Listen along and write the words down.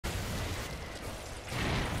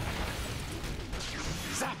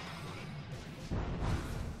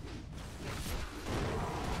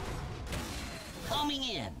Zooming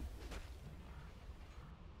in.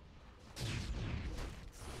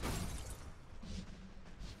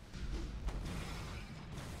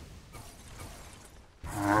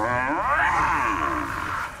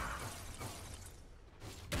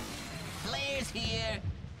 Flares here.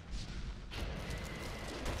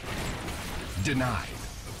 Denied.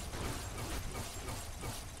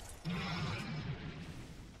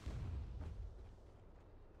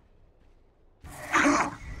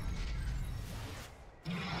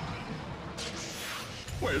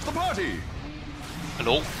 Where's the party?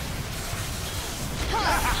 Hello?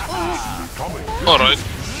 Coming. Alright.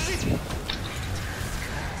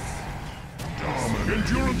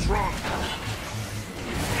 Endurance run.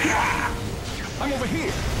 I'm over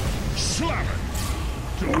here. Slam it.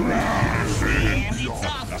 And it's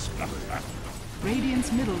up.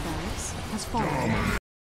 Radiant's middle barracks has fallen.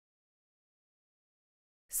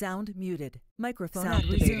 Sound muted. Microphone Sound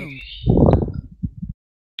resumed.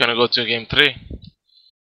 Gonna go to game 3.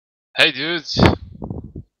 Hey dudes.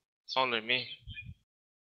 It's only me.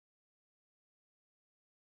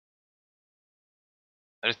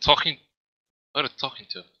 Are you talking? What are you talking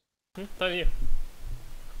to? Not you.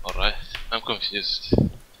 Alright, I'm confused.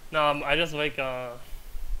 No, I just like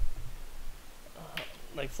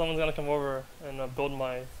someone's gonna come over and build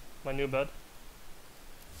my new bed.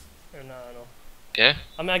 And I don't know. Okay?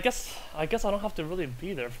 I mean, I guess I don't have to really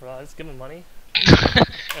be there for that. I just give him money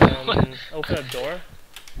and open a door.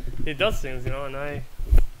 He does things, you know, and I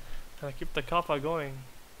keep the kappa going.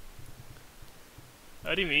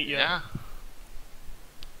 I didn't eat yet. Yeah.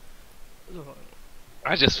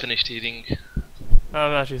 I just finished eating.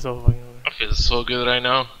 I'm actually so fucking hungry. I feel so good right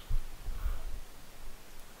now.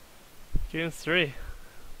 Game 3.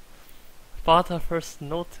 Bata first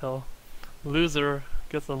no-tail. Loser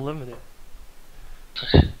gets eliminated.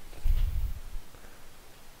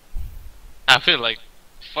 I feel like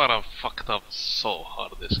Farah fucked up so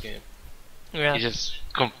hard this game. Yeah. He just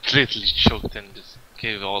completely choked and just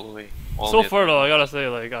gave all away. So far though, I gotta say,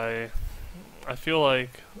 like, I feel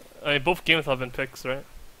like both games have been picks, right?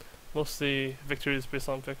 Mostly victories based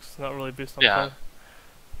on picks, not really based on play.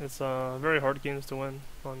 It's very hard games to win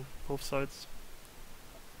on both sides.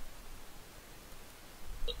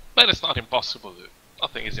 But it's not impossible, dude.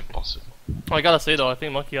 Nothing is impossible. I gotta say though, I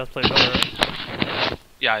think Monkey has played better, right?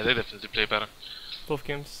 Yeah, they definitely play better. Both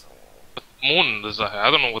games. But Moon,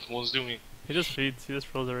 I don't know what Moon's doing. He just feeds, he just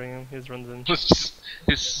throws the ring in, he just runs in.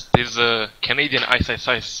 He's a Canadian ice.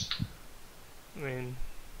 I mean,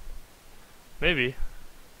 maybe.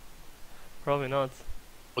 Probably not.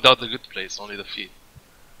 Without the good plays, only the feed.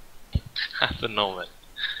 I don't know, man.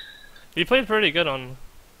 He played pretty good on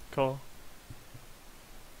Cole.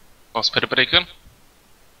 On Spirit Breaker?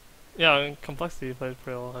 Yeah, in Complexity he played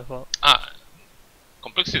pretty well, I thought.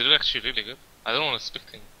 Complexity is actually really good. I don't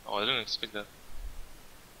expecting. Oh, I didn't expect that.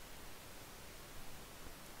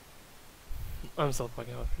 I'm so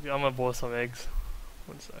fucking hungry. I'm gonna boil some eggs.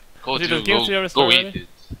 One sec. Go Does to Game 3 ever go start eat already? it.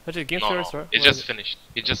 Actually, Game 3 No, ever start? it When just is finished.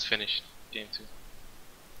 It just finished. Game 2.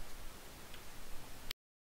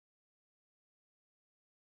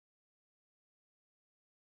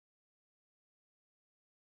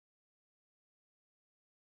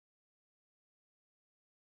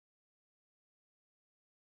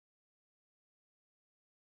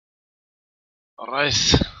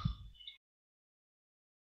 Alright.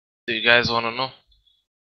 Do you guys wanna know?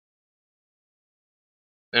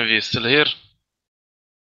 Envy is still here?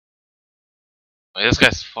 Oh, this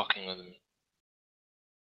guy's fucking with me.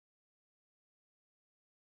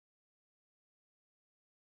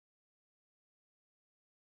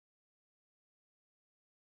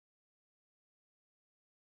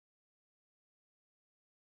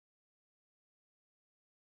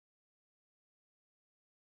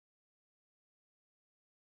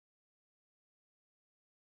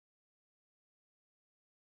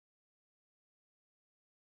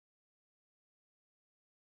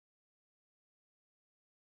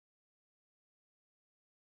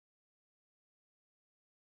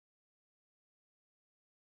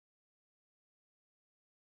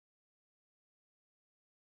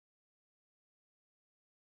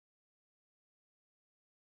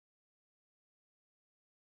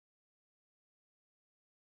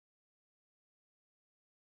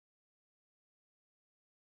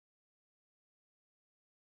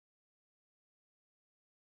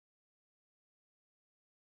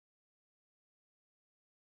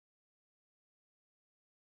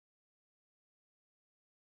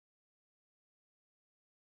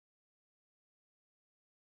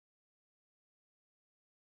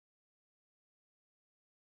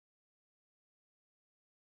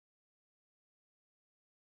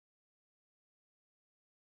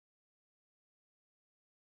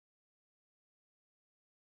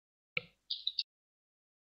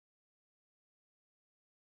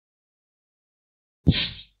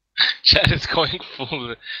 Chat is going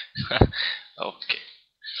full. Okay.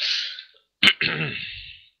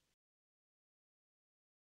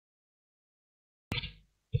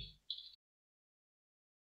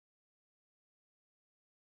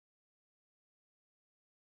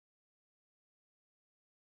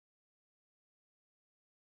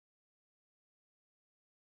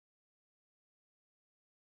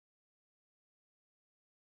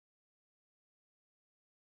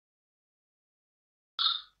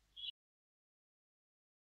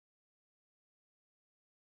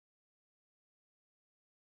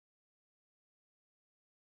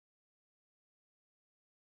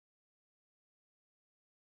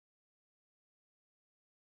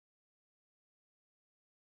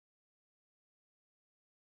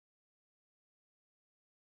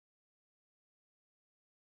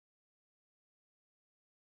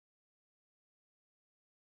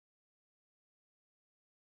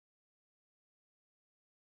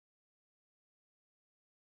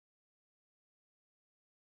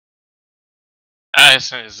 I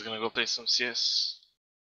think he's gonna go play some CS.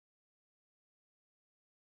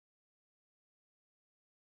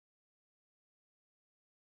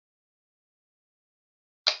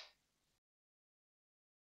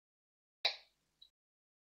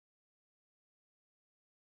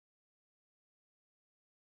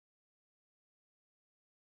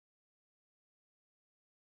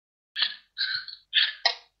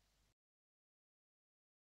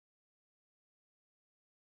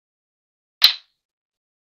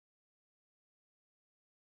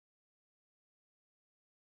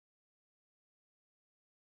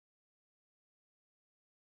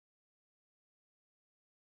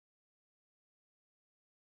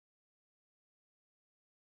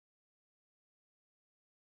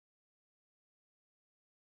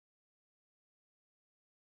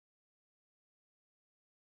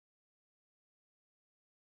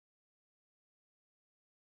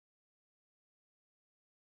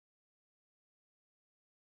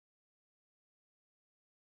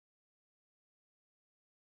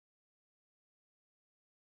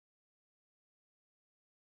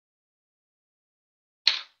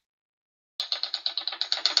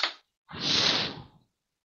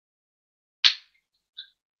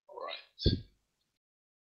 Alright.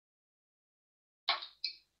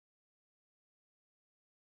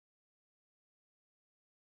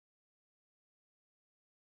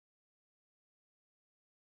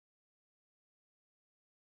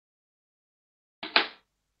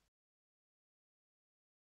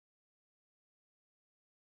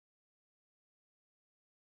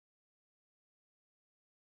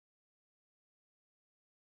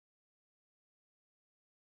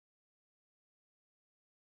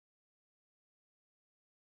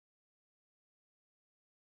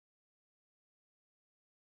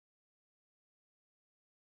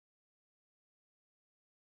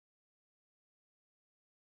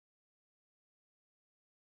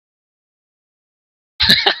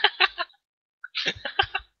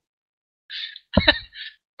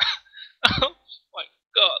 Oh my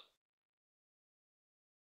god.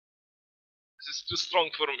 This is too strong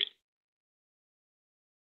for me.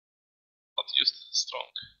 Not used to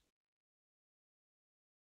strong.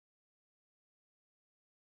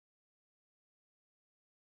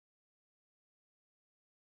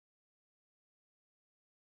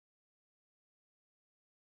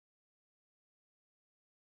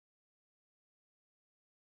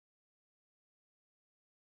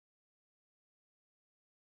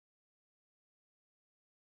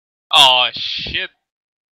 Oh shit.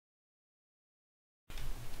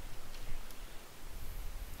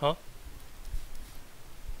 Huh?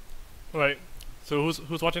 Right. So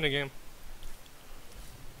who's watching the game?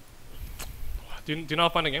 Do you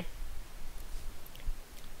not find the game?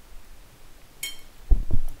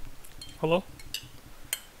 Hello?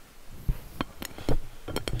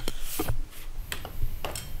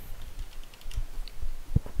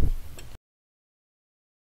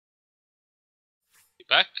 You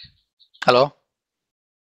back? Hello?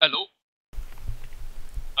 Hello?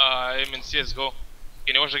 I'm in CSGO.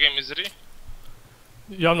 Can you watch the game easily?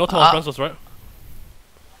 You have no time on Princess, right?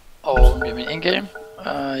 Oh, you mean in-game?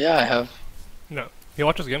 Yeah, I have. No. Can you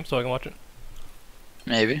watch this game so I can watch it?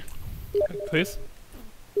 Maybe. Please?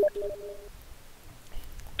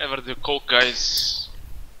 Never do coke, guys.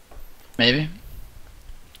 Maybe.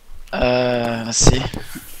 Let's see.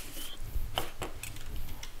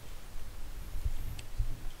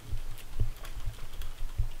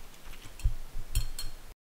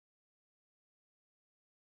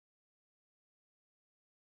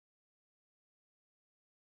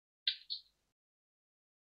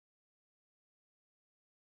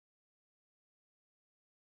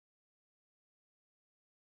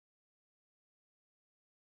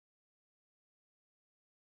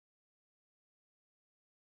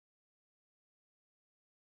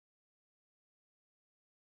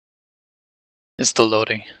 It's still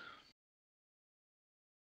loading.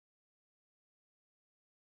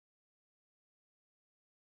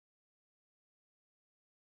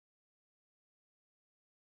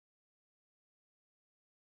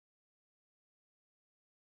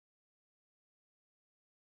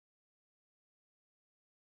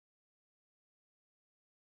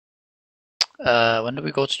 When do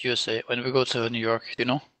we go to USA? When do we go to New York? Do you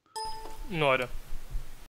know? No idea.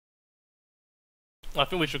 I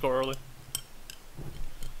think we should go early.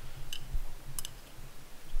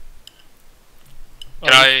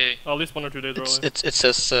 Can I At least 1 or 2 days early. It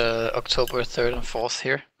says October 3rd and 4th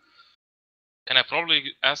here. can I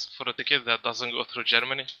probably ask for a ticket that doesn't go through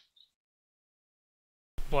Germany?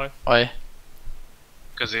 Why? Why?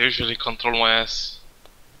 Because they usually control my ass.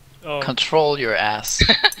 Oh, Control your ass.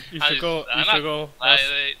 you should go. You should go.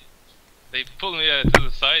 They pull me to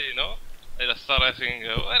the side, you know. They just start asking,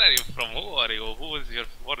 "Where are you from? Who are you? What is your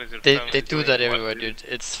family They do doing? that What everywhere, do you-" dude.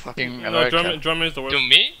 It's fucking No, America. Germany is the worst. To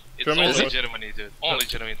me, it's Germany is only the worst. Germany, dude. Only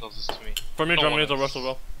Germany does this to me. For me, No Germany one is the else. worst as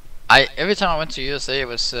well. Every time I went to USA, it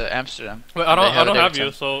was Amsterdam. Wait, I They don't it every have you.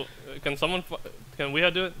 time. So can someone? Can we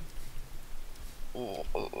do it?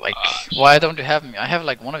 Like, why don't you have me? I have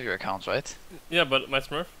like one of your accounts, right? Yeah, but my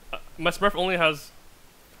Smurf only has.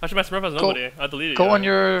 Actually, my Smurf has Go- nobody. I deleted it. Go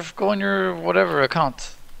on your whatever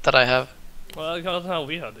account that I have. Well, that doesn't have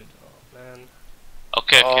Weha, dude. Oh man.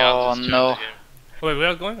 Okay, I'll Oh, just join no. the game. Wait,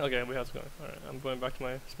 Weha's going? Okay, Weha's going. Alright, I'm going back to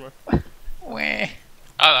my Smurf. Weh.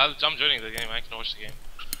 I'm joining the game. I can watch the game.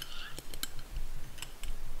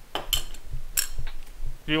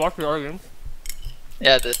 Do you watch your other games?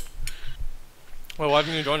 Yeah, I did. Wait, why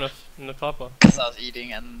didn't you join us in the Kappa? Cause I was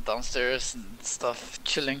eating and downstairs and stuff,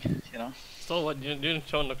 chilling, you know. So what? You didn't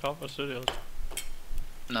show in the Kappa studios.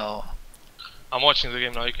 No. I'm watching the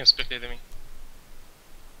game now. You can spectate me.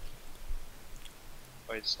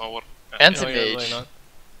 Wait, it's not working. Anti- No, you're really Anti-mage. not.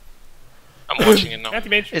 I'm watching it now.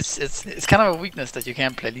 Anti-mage. It's kind of a weakness that you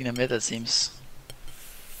can't play Lina mid, it seems.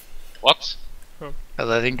 What? Cause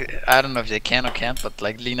I don't know if they can or can't, but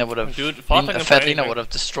like Lina would have, Dude, Fata can Fat play Lina anything. would have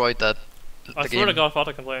destroyed that. I the swear to game. God,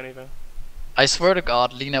 Fata can play anything. I swear to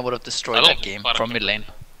God, Lina would have destroyed I don't that think game Farah from can mid lane.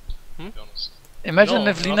 To be honest. Imagine No,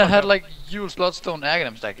 if not Lina like had that. like Yule's Bloodstone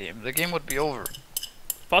Aghanims that game. The game would be over.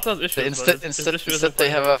 Fata has issues. Instead, instead they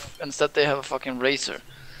have a fucking Razor.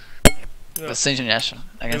 Yeah. With Saint Yasha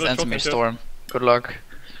against Maybe Anti-Mage trophy too. Storm. Good luck.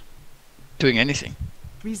 Doing anything.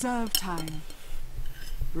 Reserve time.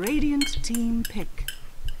 Radiant team pick.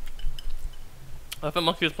 I think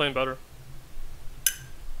Monkey is playing better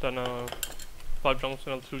than 5 Junks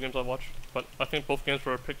in the 2 games I watched. But I think both games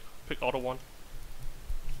were pick auto 1.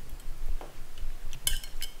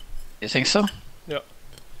 You think so? Yeah.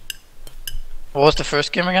 What was the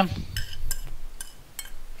first game again?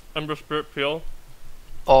 Ember Spirit PL.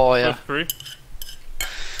 Oh yeah. First 3.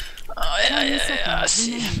 Oh yeah, 10 I seconds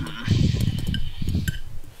see. remaining.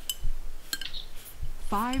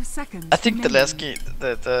 5 seconds. I think the last remaining.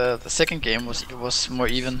 game, the second game was more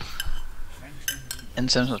even in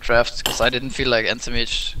terms of drafts, because I didn't feel like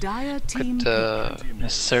Anti-Mage Dire team could pick.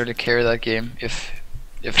 necessarily carry that game if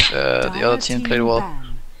the Dire other team played team well.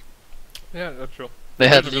 ban. Yeah, that's true. They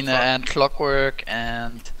That had was a good Lina start. and Clockwork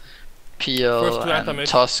and PL First two and Anti-Mage.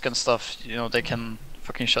 Tusk and stuff. You know, they can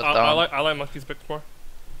fucking shut down. I like Monkey's picks more.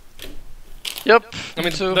 Yep. I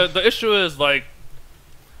mean, too. the issue is like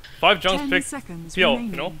 5 Junks 10 pick seconds PL,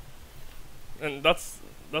 remaining. you know, and that's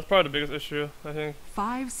probably the biggest issue. I think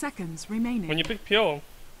 5 seconds remaining. when you pick PL,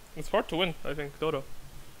 it's hard to win. I think Dota.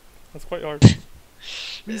 That's quite hard.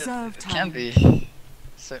 Reserve It time. can be.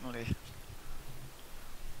 Certainly.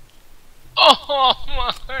 Oh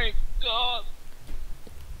my god!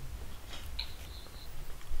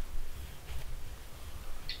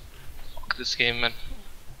 Fuck this game, man.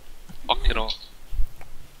 Fuck it all.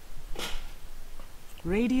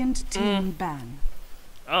 Radiant team ban.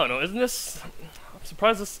 I don't know. Isn't this? I'm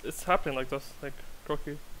surprised it's happening like this. Like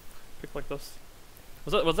Croaky pick like this.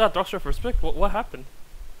 Was that Darkseer first pick? What happened?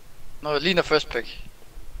 No, Lina first pick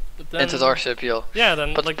But then, into Darkseer PL. Yeah,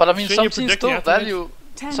 then But like, but I mean, shouldn't some you teams predict the still Anti-Mage? value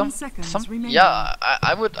 10 seconds remaining. Yeah,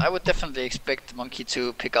 I would definitely expect Monkey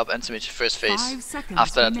to pick up Anti-Mage first phase 5 seconds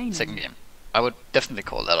after that remaining. second game. I would definitely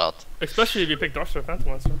call that out. Especially if you pick Darkseer Phantom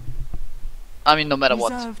Lancer. I mean, no matter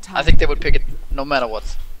what. Reserve I time. think they would pick it no matter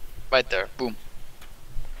what. Right there, boom.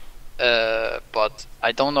 But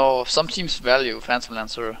I don't know. Some teams value Phantom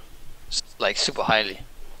Lancer like super highly.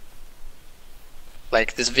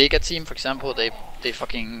 Like this Vega team, for example, they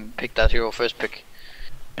fucking picked that hero first pick.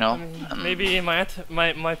 You know. I mean, maybe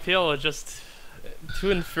my PL is just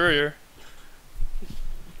too inferior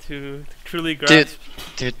to truly grasp.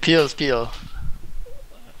 Dude, PL is PL.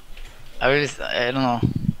 I don't know.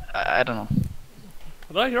 I don't know.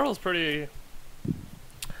 That hero is pretty.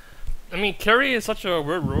 I mean, carry is such a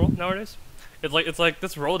weird role nowadays. It's like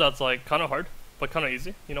this role that's like kind of hard, but kind of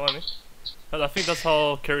easy. You know what I mean? I think that's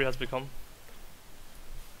how carry has become.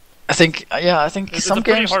 I think I think It's some a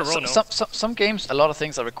pretty games, hard role now. some games, a lot of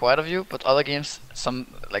things are required of you, but other games,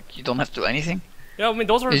 like you don't have to do anything. Yeah, I mean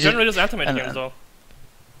those are You just- generally just anti-meta and- games though.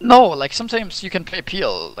 No, like sometimes you can play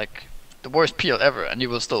peel, like the worst peel ever, and you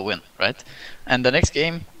will still win, right? And the next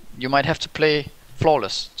game, you might have to play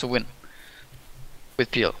flawless to win with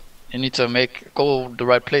peel. You need to go the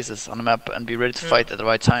right places on the map and be ready to fight at the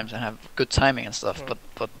right times and have good timing and stuff.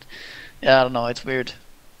 But yeah, I don't know, it's weird.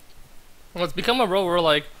 Well, it's become a role where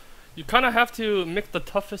like you kind of have to make the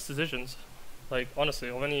toughest decisions, like honestly,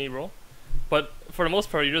 of any role. But for the most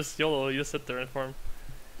part, you just YOLO, you just sit there and farm.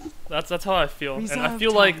 That's how I feel, and I Reserve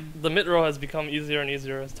feel like time. the mid row has become easier and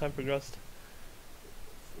easier as time progressed.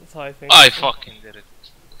 That's how I think. I fucking did it.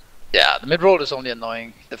 Yeah, the mid roll is only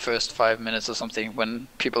annoying the first 5 minutes or something when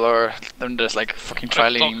people are then there's like fucking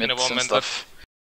talking trialing mids about and men stuff.